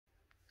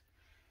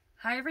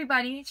Hi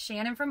everybody, it's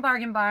Shannon from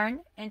Bargain Barn,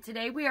 and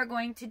today we are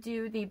going to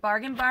do the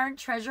Bargain Barn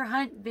treasure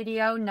hunt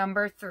video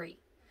number 3.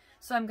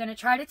 So I'm going to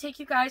try to take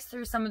you guys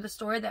through some of the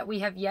store that we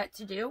have yet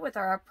to do with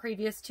our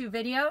previous 2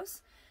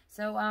 videos.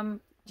 So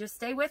just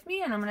stay with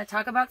me and I'm going to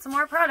talk about some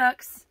more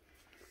products.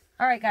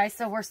 Alright guys,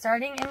 so we're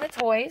starting in the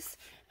toys.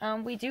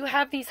 We do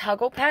have these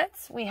Huggle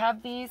Pets. We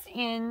have these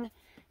in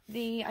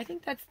the, I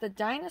think that's the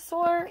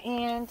dinosaur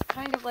and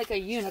kind of like a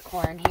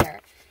unicorn here.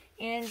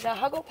 And the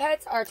Huggle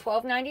Pets are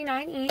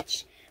 $12.99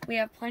 each. We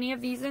have plenty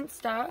of these in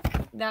stock.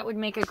 That would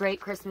make a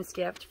great Christmas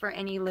gift for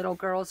any little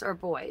girls or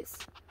boys.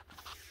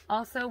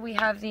 Also, we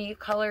have the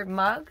colored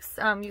mugs.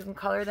 You can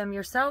color them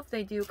yourself.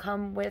 They do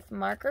come with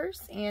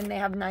markers, and they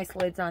have nice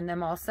lids on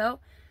them also.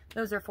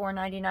 Those are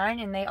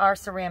 $4.99, and they are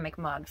ceramic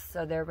mugs,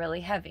 so they're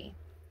really heavy.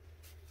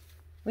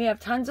 We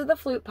have tons of the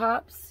Flute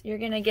Pops. You're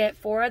going to get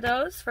 4 of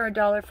those for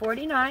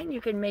 $1.49.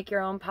 You can make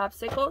your own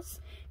popsicles.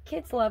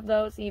 Kids love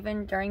those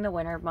even during the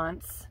winter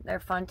months. They're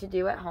fun to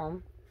do at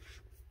home.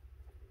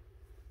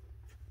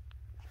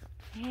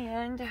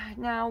 And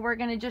now we're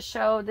going to just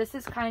show, this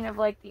is kind of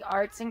like the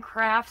arts and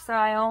crafts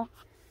aisle.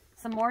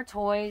 Some more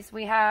toys.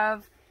 We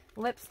have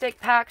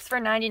lipstick packs for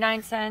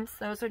 99 cents.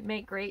 Those would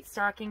make great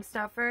stocking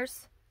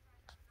stuffers.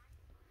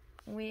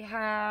 We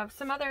have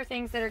some other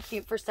things that are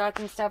cute for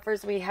stocking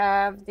stuffers. We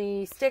have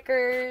the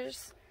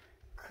stickers,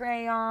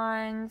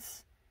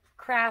 crayons,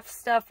 craft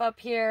stuff up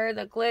here,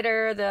 the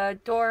glitter,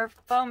 the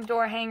foam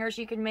door hangers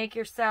you can make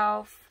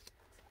yourself.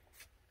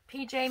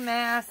 PJ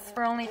Masks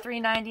for only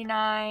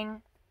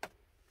 $3.99.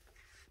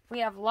 We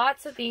have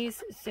lots of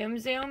these Zoom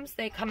Zooms.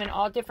 They come in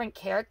all different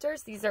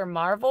characters. These are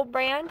Marvel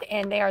brand,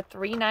 and they are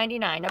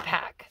 $3.99 a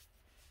pack.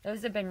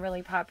 Those have been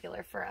really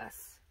popular for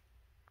us.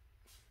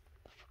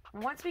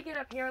 And once we get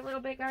up here a little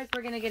bit, guys,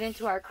 we're going to get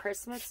into our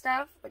Christmas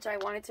stuff, which I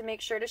wanted to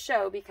make sure to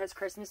show because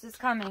Christmas is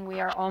coming.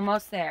 We are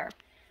almost there.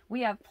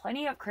 We have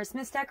plenty of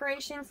Christmas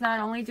decorations. Not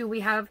only do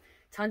we have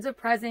tons of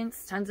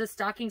presents, tons of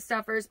stocking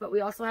stuffers, but we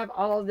also have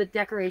all of the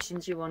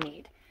decorations you will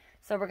need.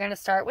 So we're going to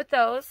start with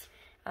those.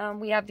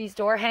 We have these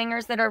door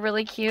hangers that are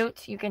really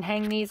cute. You can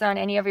hang these on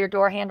any of your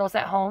door handles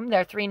at home.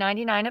 They're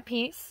 $3.99 a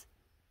piece.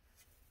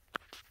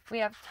 We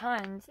have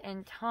tons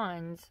and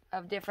tons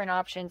of different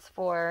options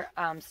for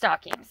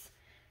stockings.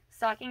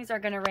 Stockings are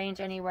going to range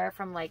anywhere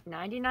from like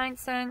 99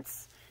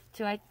 cents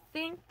to, I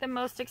think the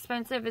most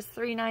expensive is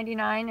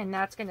 $3.99, and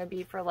that's going to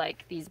be for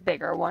like these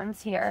bigger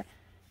ones here.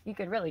 You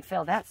could really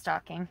fill that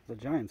stocking. The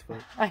giant's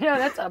foot. I know,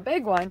 that's a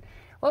big one.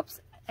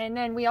 Whoops. And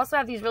then we also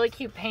have these really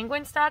cute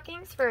penguin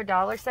stockings for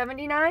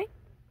 $1.79.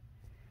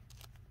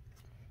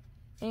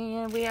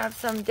 And we have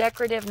some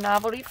decorative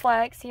novelty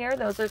flags here.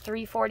 Those are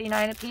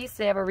 $3.49 a piece.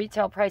 They have a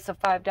retail price of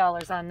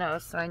 $5 on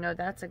those, so I know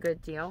that's a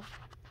good deal.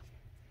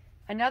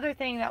 Another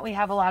thing that we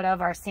have a lot of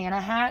are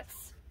Santa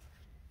hats.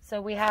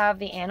 So we have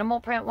the animal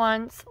print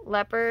ones,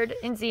 leopard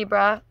and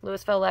zebra,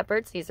 Louisville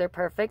leopards. These are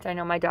perfect. I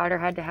know my daughter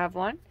had to have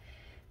one.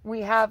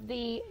 We have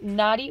the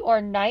naughty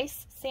or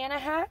nice Santa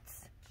hats.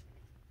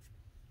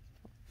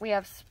 We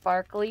have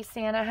sparkly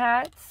Santa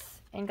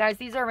hats. And guys,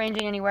 these are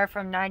ranging anywhere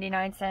from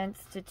 99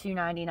 cents to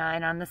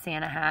 $2.99 on the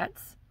Santa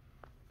hats.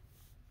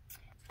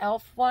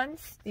 Elf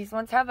ones. These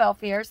ones have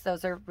elf ears.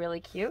 Those are really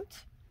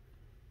cute.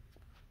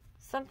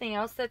 Something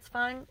else that's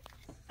fun.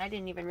 I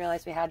didn't even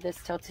realize we had this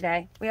till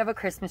today. We have a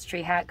Christmas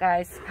tree hat,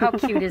 guys. How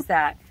cute is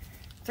that?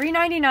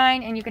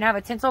 $3.99, and you can have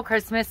a tinsel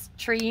Christmas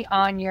tree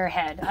on your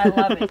head. I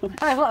love it.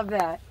 I love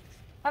that.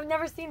 I've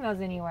never seen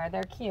those anywhere.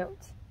 They're cute.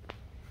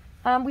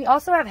 We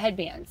also have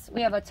headbands.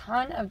 We have a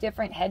ton of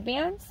different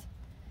headbands.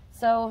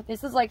 So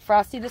this is like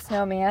Frosty the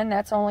Snowman.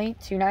 That's only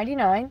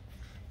 $2.99.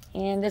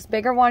 And this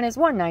bigger one is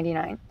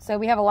 $1.99. So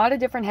we have a lot of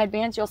different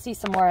headbands. You'll see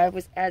some more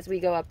as we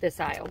go up this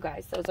aisle,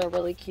 guys. Those are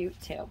really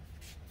cute too.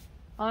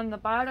 On the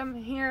bottom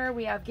here,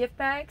 we have gift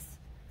bags.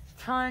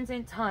 Tons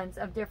and tons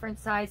of different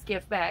size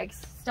gift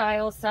bags.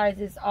 Styles,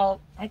 sizes, all.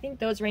 I think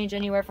those range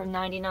anywhere from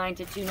 $99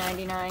 to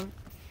 $2.99.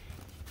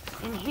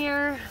 And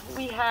here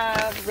we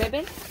have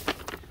ribbons.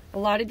 A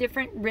lot of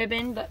different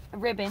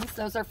ribbons.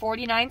 Those are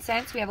 49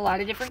 cents. We have a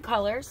lot of different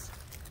colors.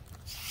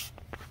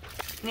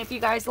 And if you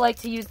guys like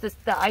to use the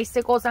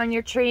icicles on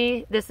your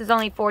tree, this is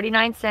only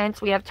 49 cents.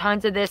 We have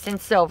tons of this in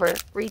silver.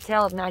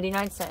 Retail of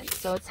 99 cents.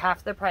 So it's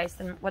half the price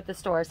than what the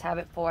stores have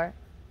it for.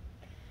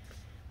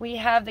 We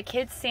have the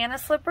kids' Santa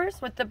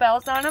slippers with the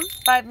bells on them.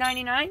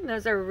 $5.99.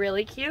 Those are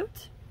really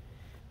cute.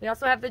 We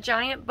also have the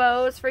giant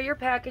bows for your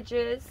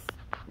packages.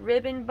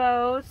 Ribbon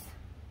bows.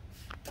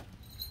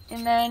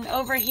 And then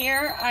over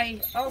here,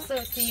 I also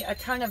see a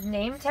ton of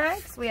name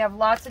tags. We have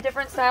lots of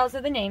different styles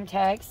of the name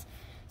tags.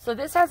 So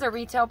this has a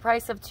retail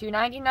price of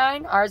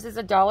 $2.99. Ours is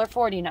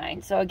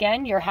 $1.49. So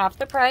again, you're half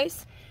the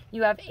price.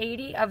 You have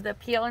 80 of the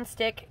peel and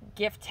stick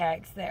gift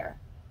tags there.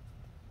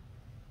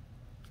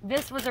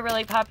 This was a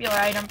really popular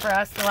item for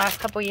us the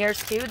last couple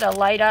years too, the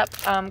light up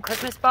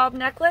Christmas bulb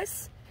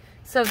necklace.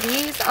 So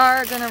these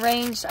are going to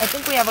range, I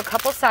think we have a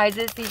couple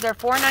sizes. These are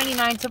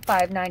 $4.99 to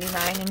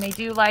 $5.99, and they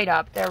do light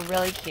up. They're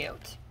really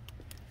cute.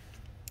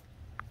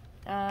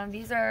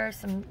 These are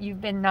some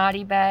You've Been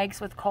Naughty bags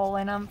with coal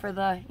in them for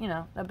the, you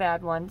know, the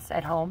bad ones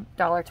at home.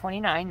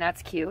 $1.29.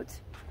 That's cute.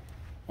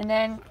 And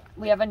then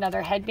we have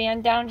another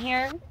headband down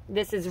here.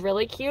 This is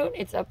really cute.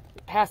 It's a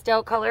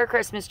pastel color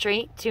Christmas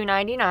tree,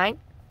 $2.99.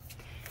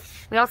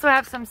 We also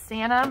have some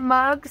Santa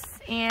mugs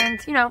and,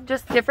 you know,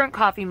 just different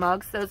coffee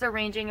mugs. Those are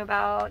ranging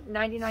about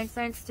 99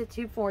 cents to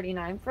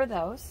 $2.49 for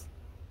those.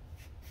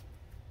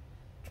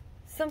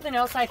 Something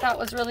else I thought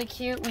was really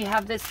cute. We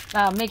have this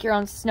make your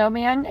own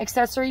snowman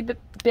accessory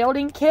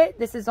building kit.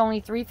 This is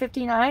only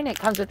 $3.59. It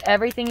comes with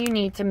everything you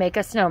need to make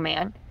a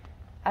snowman.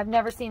 I've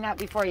never seen that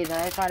before either.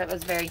 I thought it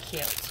was very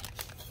cute.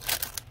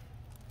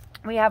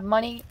 We have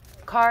money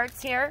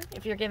cards here.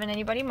 If you're giving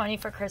anybody money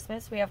for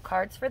Christmas, we have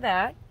cards for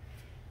that.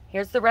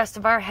 Here's the rest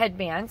of our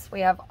headbands. We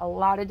have a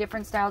lot of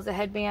different styles of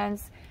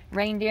headbands.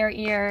 Reindeer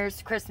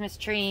ears, Christmas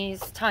trees,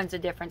 tons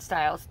of different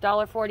styles.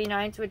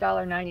 $1.49 to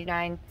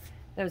 $1.99.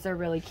 Those are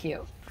really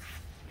cute.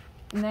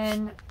 And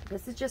then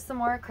this is just some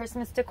more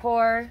Christmas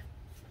decor.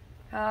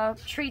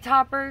 Tree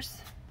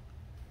toppers.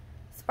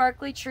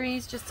 Sparkly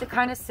trees just to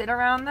kind of sit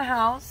around the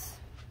house.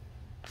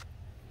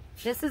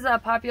 This is a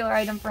popular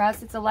item for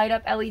us. It's a light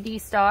up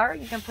LED star.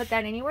 You can put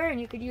that anywhere and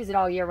you could use it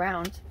all year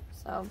round.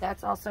 So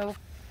that's also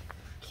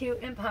cute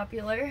and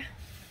popular.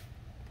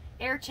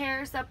 Air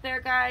chairs up there,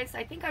 guys.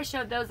 I think I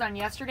showed those on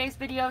yesterday's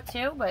video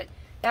too, but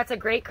that's a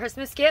great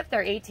Christmas gift.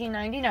 They're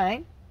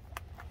 $18.99.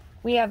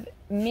 We have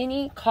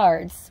mini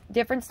cards,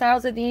 different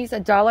styles of these,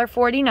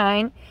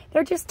 $1.49.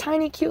 They're just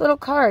tiny, cute little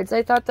cards.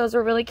 I thought those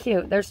were really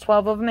cute. There's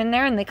 12 of them in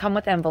there, and they come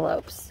with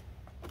envelopes.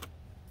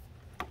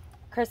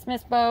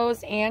 Christmas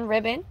bows and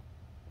ribbon,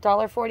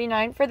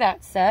 $1.49 for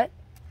that set.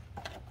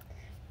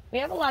 We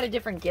have a lot of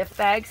different gift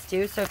bags,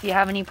 too, so if you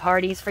have any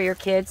parties for your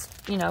kids,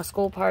 you know,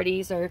 school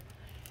parties or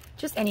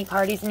just any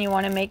parties and you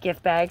want to make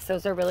gift bags,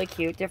 those are really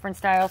cute. Different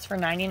styles for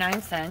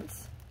 99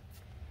 cents.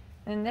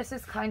 And this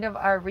is kind of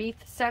our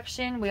wreath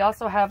section. We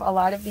also have a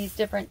lot of these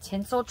different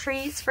tinsel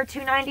trees for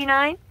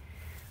 $2.99.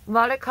 A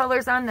lot of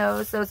colors on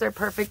those. Those are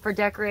perfect for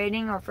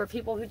decorating or for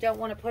people who don't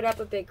want to put up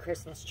a big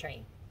Christmas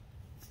tree.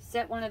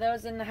 Set one of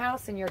those in the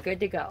house and you're good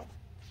to go.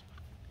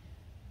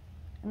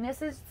 And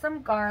this is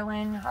some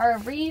garland. Our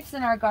wreaths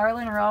and our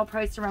garland are all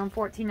priced around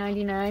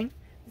 $14.99.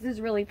 This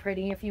is really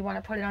pretty if you want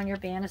to put it on your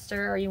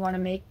banister or you want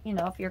to make, you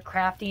know, if you're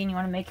crafty and you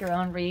want to make your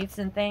own wreaths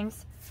and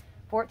things.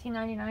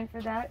 $14.99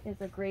 for that is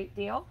a great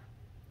deal.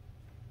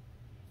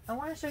 I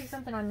want to show you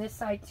something on this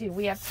side too.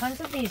 We have tons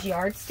of these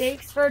yard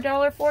stakes for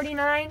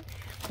 $1.49.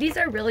 These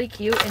are really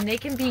cute and they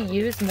can be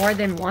used more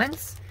than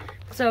once.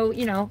 So,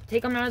 you know,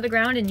 take them out of the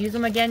ground and use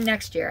them again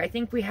next year. I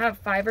think we have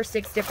 5 or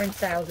 6 different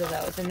styles of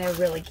those and they're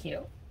really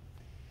cute.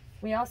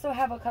 We also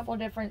have a couple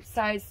different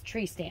size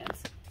tree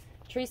stands.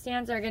 Tree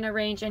stands are going to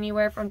range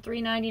anywhere from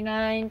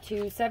 $3.99 to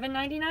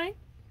 $7.99.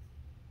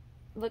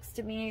 Looks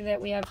to me that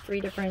we have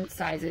 3 different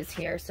sizes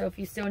here. So if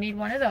you still need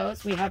one of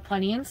those, we have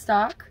plenty in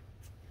stock.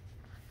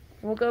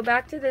 We'll go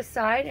back to this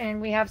side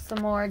and we have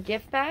some more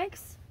gift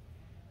bags.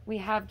 We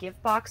have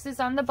gift boxes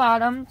on the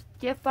bottom.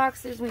 Gift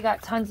boxes, we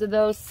got tons of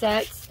those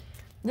sets.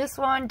 This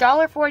one,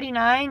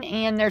 $1.49,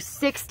 and there's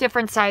 6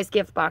 different size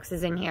gift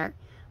boxes in here.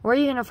 Where are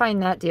you going to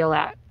find that deal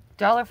at?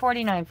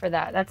 $1.49 for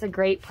that. That's a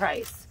great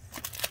price.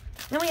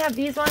 Then we have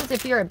these ones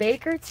if you're a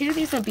baker too.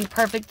 These would be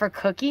perfect for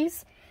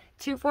cookies.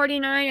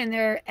 $2.49 and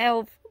they're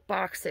elf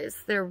boxes.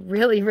 They're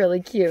really,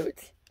 really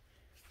cute.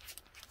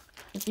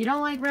 If you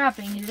don't like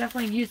wrapping, you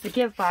definitely use the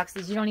gift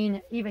boxes. You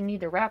don't even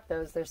need to wrap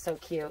those. They're so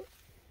cute.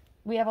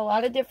 We have a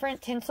lot of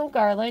different tinsel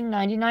garland,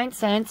 99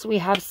 cents. We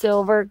have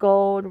silver,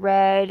 gold,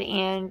 red,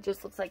 and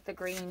just looks like the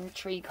green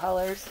tree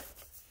colors.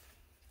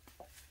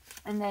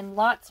 And then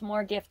lots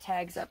more gift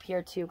tags up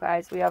here too,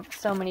 guys. We have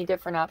so many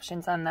different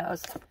options on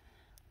those.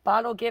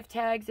 Bottle gift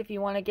tags if you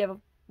want to give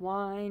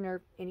wine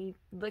or any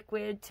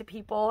liquid to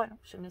people. I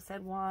shouldn't have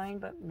said wine,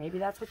 but maybe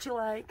that's what you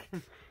like.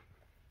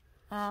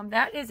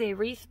 That is a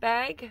wreath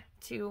bag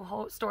to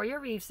store your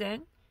wreaths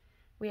in.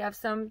 We have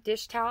some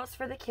dish towels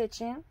for the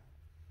kitchen.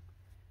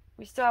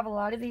 We still have a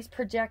lot of these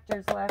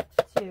projectors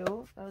left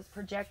too. Those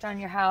project on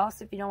your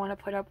house. If you don't want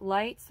to put up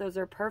lights, those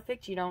are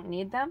perfect. You don't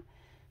need them.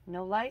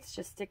 No lights,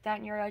 just stick that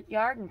in your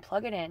yard and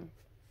plug it in.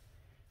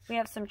 We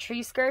have some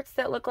tree skirts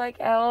that look like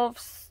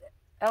elves,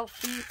 elf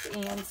feet,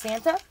 and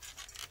Santa.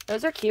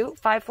 Those are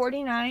cute,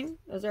 $5.49.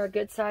 Those are a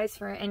good size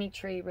for any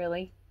tree,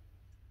 really.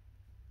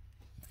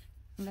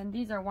 And then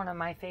these are one of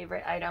my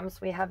favorite items.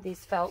 We have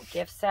these felt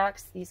gift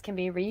sacks. These can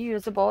be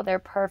reusable. They're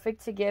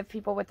perfect to give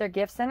people with their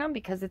gifts in them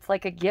because it's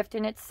like a gift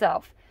in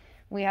itself.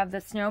 We have the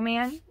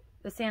snowman,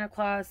 the Santa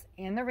Claus,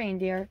 and the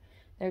reindeer.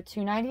 They're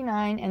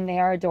 $2.99 and they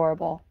are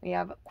adorable. We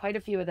have quite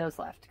a few of those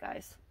left,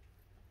 guys.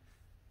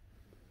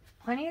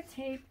 Plenty of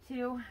tape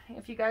too.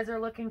 If you guys are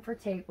looking for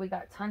tape, we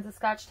got tons of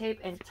Scotch tape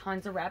and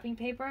tons of wrapping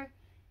paper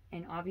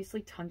and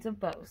obviously tons of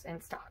bows in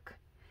stock.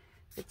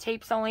 The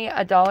tape's only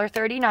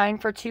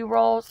 $1.39 for 2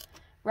 rolls.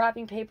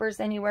 Wrapping paper's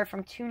anywhere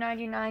from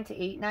 $2.99 to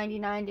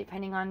 $8.99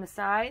 depending on the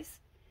size.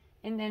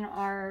 And then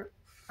our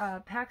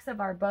packs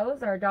of our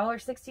bows are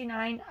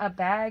 $1.69 a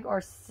bag or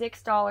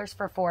 $6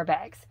 for 4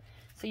 bags.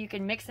 So you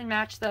can mix and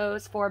match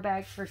those, 4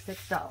 bags for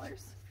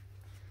 $6.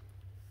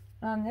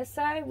 On this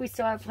side, we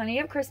still have plenty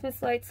of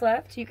Christmas lights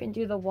left. You can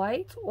do the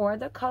white or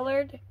the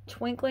colored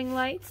twinkling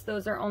lights.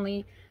 Those are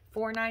only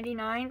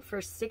 $4.99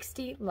 for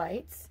 60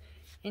 lights.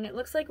 And it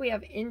looks like we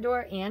have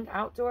indoor and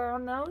outdoor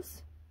on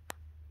those.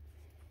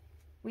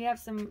 We have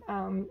some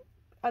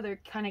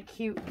other kind of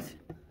cute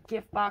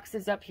gift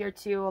boxes up here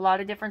too. A lot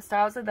of different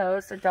styles of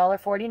those.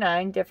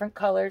 $1.49, different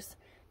colors.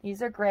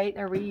 These are great.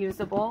 They're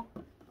reusable.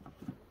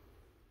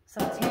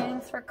 Some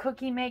tins for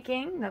cookie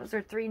making. Those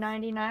are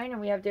 $3.99,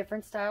 and we have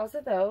different styles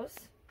of those.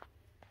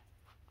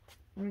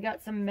 And we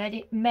got some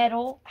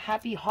metal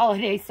happy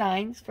holiday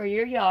signs for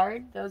your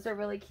yard. Those are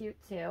really cute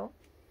too.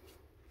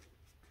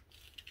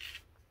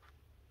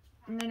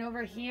 And then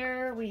over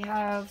here we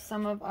have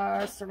some of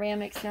our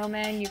ceramic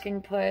snowmen. You can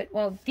put,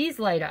 well, these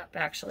light up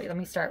actually. Let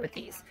me start with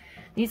these.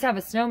 These have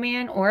a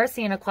snowman or a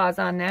Santa Claus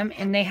on them,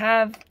 and they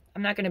have,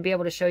 I'm not going to be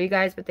able to show you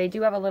guys, but they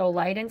do have a little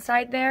light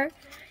inside there.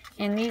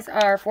 And these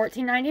are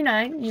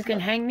 $14.99. You can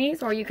hang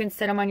these or you can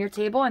sit them on your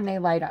table and they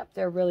light up.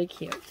 They're really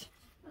cute.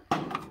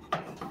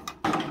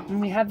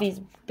 And we have these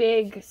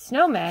big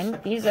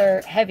snowmen. These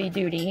are heavy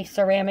duty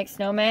ceramic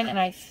snowmen, and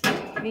I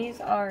think these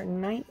are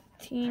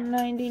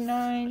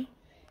 $19.99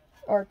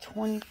 or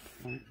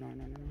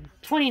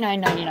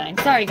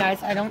 $29.99. Sorry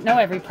guys, I don't know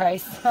every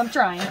price. I'm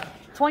trying.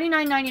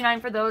 $29.99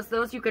 for those.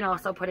 Those you can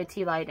also put a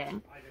tea light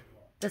in.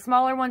 The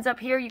smaller ones up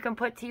here you can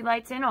put tea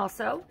lights in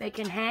also. They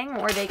can hang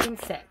or they can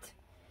sit.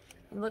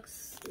 It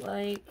looks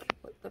like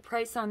the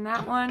price on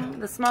that one,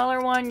 the smaller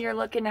one, you're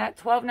looking at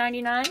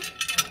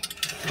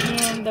 $12.99.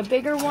 And the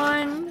bigger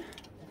one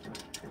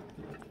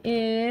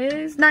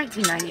is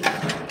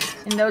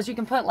 $19.99. And those you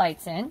can put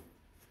lights in.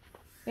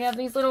 We have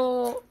these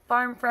little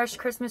Farm Fresh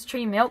Christmas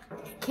tree milk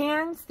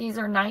cans. These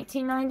are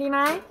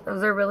 $19.99.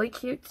 Those are really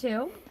cute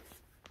too.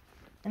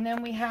 And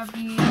then we have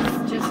these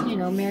just, you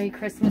know, Merry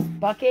Christmas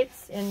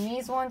buckets. And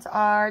these ones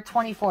are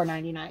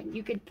 $24.99.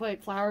 You could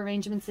put flower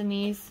arrangements in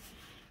these.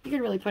 You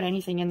can really put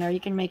anything in there. You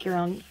can make your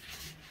own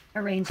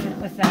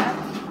arrangement with that.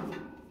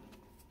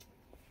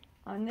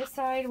 On this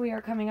side, we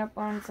are coming up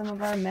on some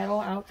of our metal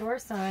outdoor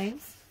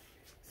signs.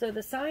 So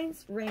the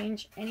signs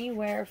range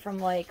anywhere from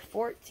like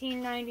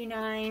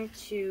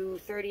 $14.99 to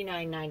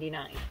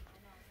 $39.99.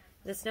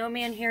 The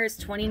snowman here is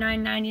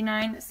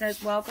 $29.99. It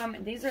says welcome.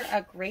 These are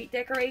a great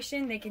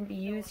decoration. They can be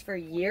used for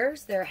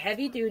years. They're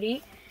heavy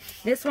duty.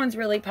 This one's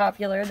really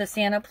popular. The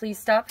Santa Please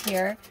Stop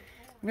Here.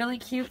 Really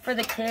cute for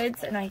the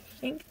kids, and I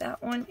think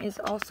that one is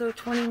also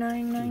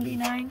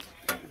 $29.99.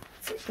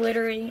 It's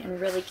glittery and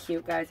really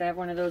cute, guys. I have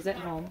one of those at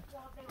home.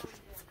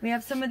 We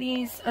have some of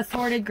these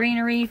assorted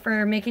greenery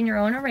for making your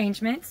own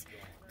arrangements.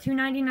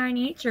 $2.99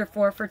 each, or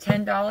 4 for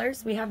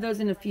 $10. We have those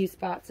in a few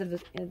spots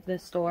of the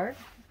store.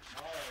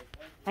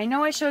 I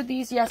know I showed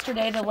these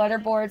yesterday, the letter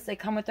boards. They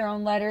come with their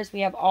own letters.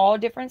 We have all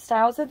different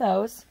styles of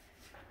those.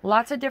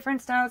 Lots of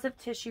different styles of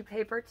tissue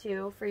paper,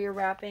 too, for your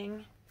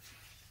wrapping.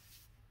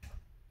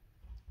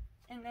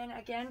 And then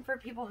again, for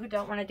people who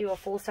don't want to do a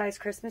full-size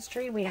Christmas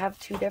tree, we have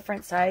 2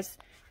 different size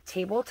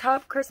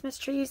tabletop Christmas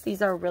trees.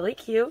 These are really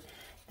cute.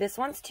 This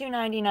one's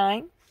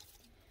 $2.99.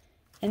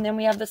 And then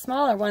we have the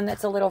smaller one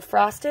that's a little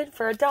frosted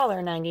for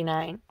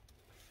 $1.99.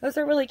 Those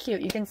are really cute.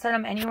 You can set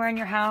them anywhere in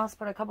your house,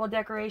 put a couple of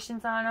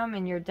decorations on them,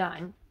 and you're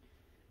done.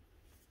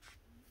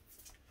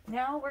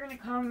 Now we're going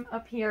to come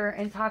up here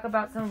and talk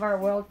about some of our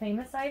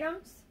world-famous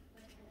items.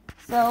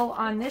 So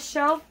on this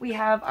shelf, we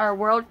have our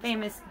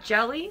world-famous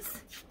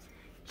jellies,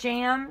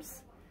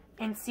 jams,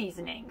 and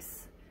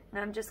seasonings.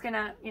 And I'm just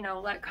gonna, you know,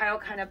 let Kyle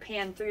kind of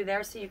pan through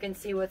there so you can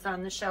see what's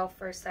on the shelf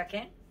for a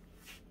second.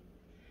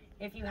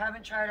 If you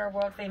haven't tried our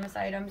world famous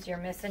items, you're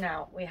missing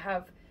out. We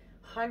have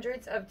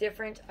hundreds of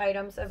different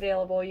items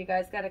available. You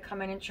guys got to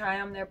come in and try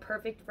them. They're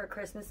perfect for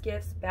Christmas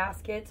gifts,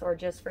 baskets, or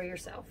just for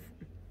yourself.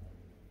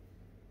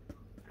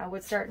 I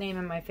would start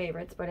naming my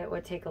favorites, but it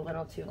would take a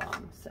little too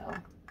long. So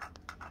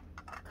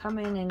come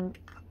in and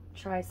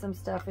try some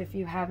stuff if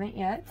you haven't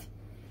yet.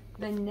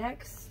 The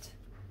next,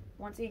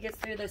 once he gets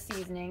through the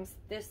seasonings,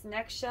 this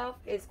next shelf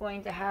is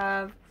going to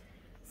have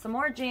some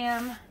more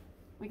jam.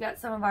 We got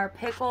some of our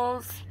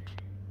pickles,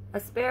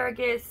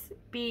 asparagus,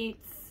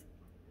 beets,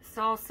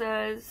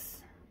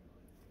 salsas.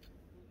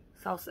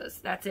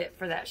 That's it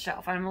for that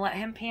shelf. I'm going to let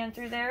him pan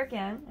through there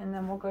again, and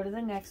then we'll go to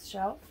the next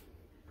shelf.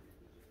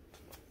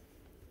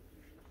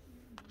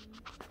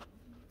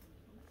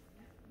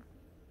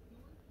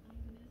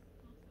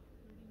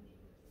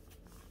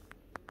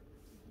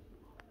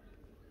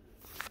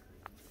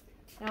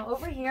 Now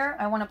over here,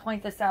 I want to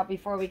point this out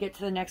before we get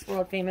to the next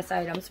world famous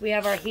items. We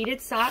have our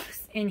heated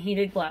socks and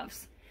heated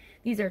gloves.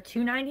 These are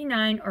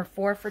 $2.99 or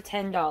 4 for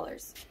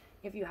 $10.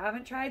 If you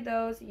haven't tried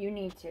those, you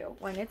need to.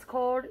 When it's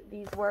cold,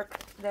 these work.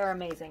 They're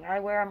amazing. I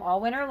wear them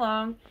all winter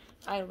long.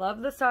 I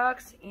love the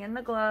socks and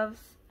the gloves,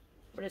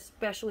 but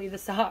especially the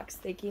socks.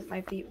 They keep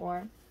my feet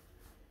warm.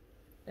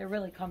 They're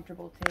really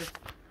comfortable too.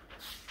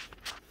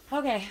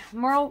 Okay,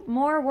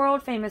 more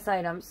world famous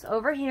items.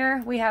 Over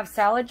here, we have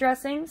salad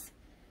dressings,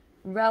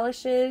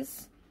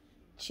 relishes,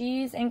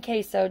 cheese and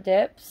queso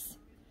dips,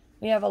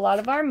 We have a lot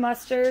of our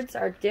mustards,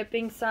 our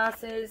dipping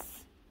sauces,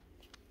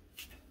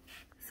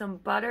 some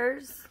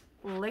butters,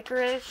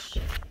 licorice,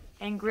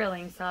 and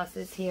grilling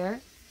sauces here.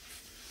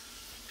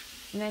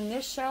 And then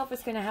this shelf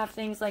is going to have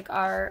things like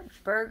our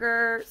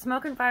burger,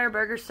 smoke and fire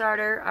burger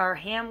starter, our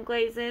ham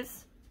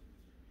glazes.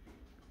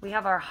 We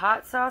have our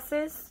hot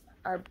sauces,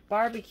 our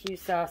barbecue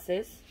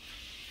sauces,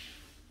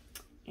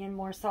 and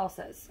more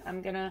salsas.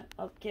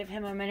 I'll give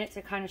him a minute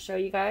to kind of show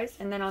you guys.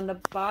 And then on the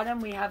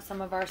bottom, we have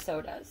some of our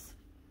sodas.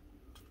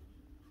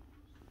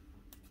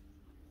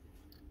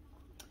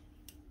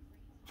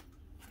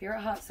 If you're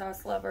a hot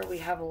sauce lover, we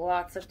have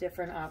lots of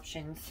different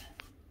options.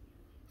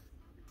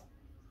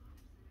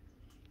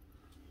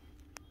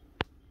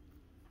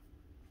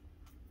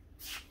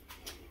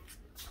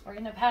 We're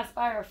going to pass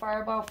by our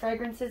Fireball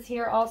fragrances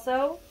here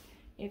also.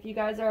 If you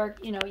guys are,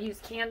 use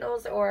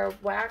candles or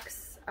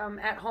wax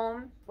at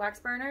home, wax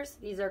burners,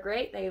 these are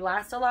great. They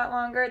last a lot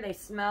longer. They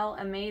smell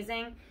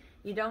amazing.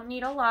 You don't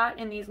need a lot,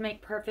 and these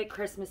make perfect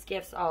Christmas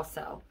gifts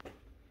also.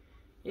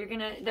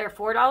 They're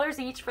 $4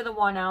 each for the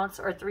 1 ounce,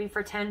 or 3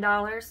 for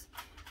 $10.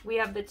 We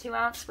have the 2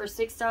 ounce for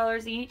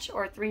 $6 each,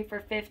 or 3 for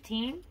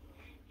 $15.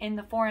 And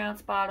the 4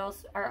 ounce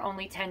bottles are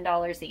only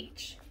 $10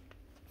 each.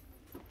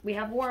 We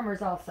have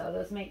warmers also.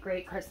 Those make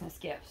great Christmas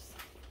gifts.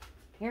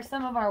 Here's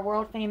some of our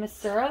world famous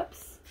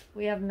syrups.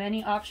 We have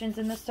many options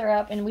in the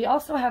syrup, and we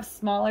also have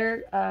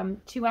smaller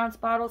 2 ounce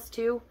bottles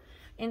too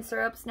in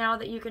syrups now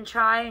that you can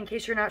try in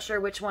case you're not sure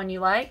which one you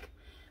like.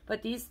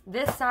 But this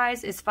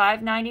size is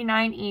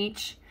 $5.99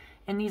 each.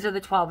 And these are the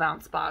 12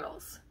 ounce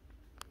bottles.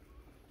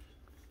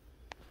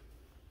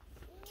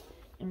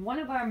 And one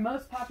of our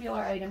most popular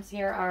items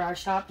here are our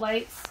shop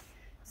lights.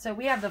 So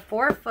we have the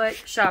 4-foot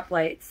shop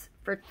lights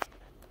for,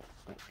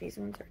 these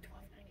ones are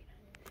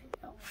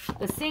 $12.99. No.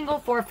 The single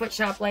 4-foot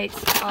shop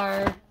lights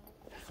are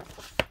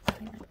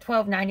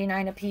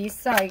 $12.99 a piece.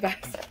 Sorry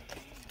guys.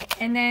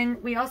 And then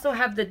we also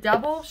have the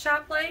double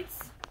shop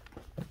lights.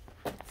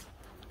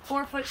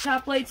 4-foot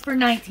shop lights for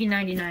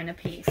 $19.99 a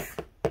piece.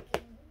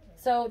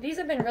 So these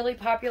have been really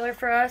popular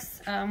for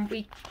us.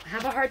 We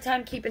have a hard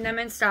time keeping them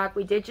in stock.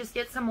 We did just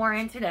get some more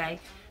in today.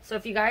 So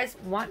if you guys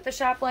want the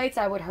shop lights,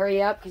 I would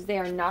hurry up because they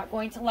are not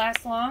going to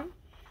last long.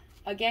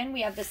 Again,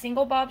 we have the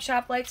single bulb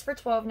shop lights for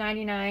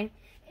 $12.99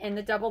 and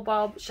the double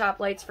bulb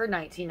shop lights for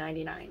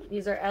 $19.99.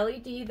 These are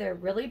LED. They're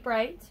really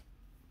bright.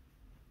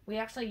 We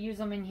actually use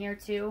them in here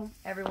too.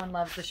 Everyone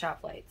loves the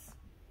shop lights.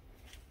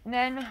 And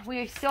then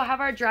we still have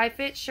our dry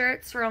fit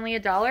shirts for only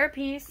 $1 a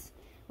piece.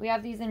 We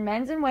have these in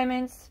men's and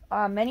women's,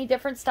 many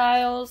different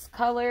styles,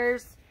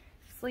 colors,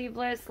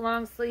 sleeveless,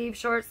 long sleeve,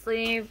 short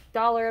sleeve,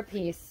 $1 a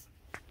piece.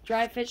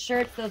 Dry fit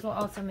shirts, those will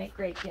also make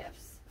great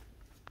gifts.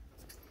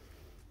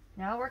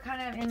 Now we're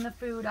kind of in the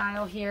food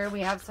aisle here.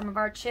 We have some of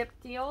our chip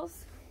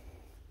deals.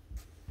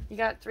 You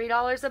got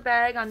 $3 a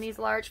bag on these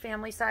large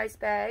family size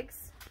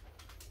bags.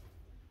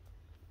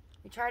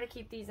 We try to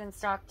keep these in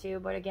stock too,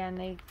 but again,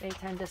 they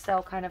tend to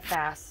sell kind of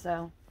fast.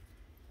 So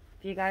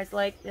if you guys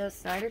like the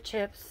Snyder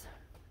chips,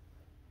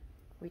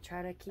 we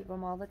try to keep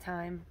them all the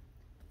time.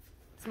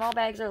 Small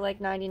bags are like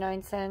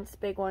 99 cents.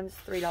 Big ones,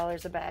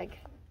 $3 a bag.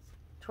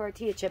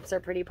 Tortilla chips are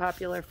pretty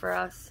popular for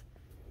us.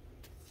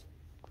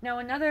 Now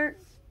another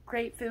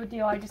great food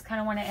deal. I just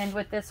kind of want to end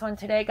with this one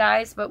today,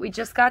 guys. But we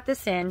just got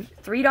this in.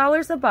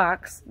 $3 a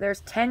box. There's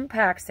 10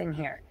 packs in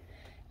here.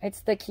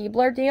 It's the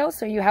Keebler deal.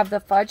 So you have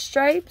the fudge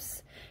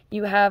stripes,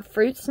 you have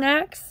fruit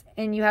snacks,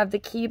 and you have the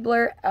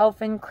Keebler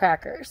Elfin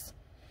crackers.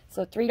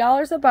 So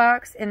 $3 a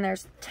box, and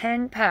there's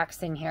 10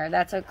 packs in here.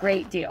 That's a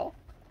great deal.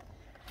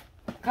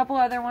 A couple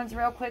other ones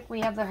real quick.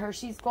 We have the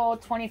Hershey's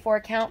Gold 24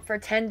 count for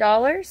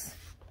 $10.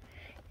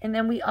 And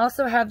then we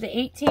also have the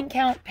 18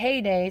 count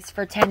paydays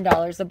for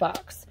 $10 a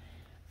box.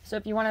 So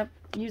if you want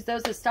to use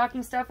those as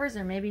stocking stuffers,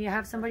 or maybe you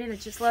have somebody that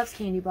just loves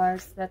candy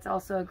bars, that's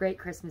also a great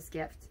Christmas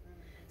gift.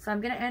 So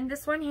I'm going to end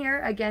this one here.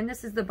 Again,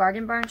 this is the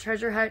Bargain Barn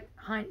Treasure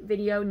Hunt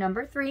video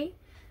number 3.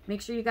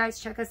 Make sure you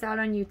guys check us out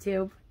on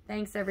YouTube.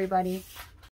 Thanks, everybody.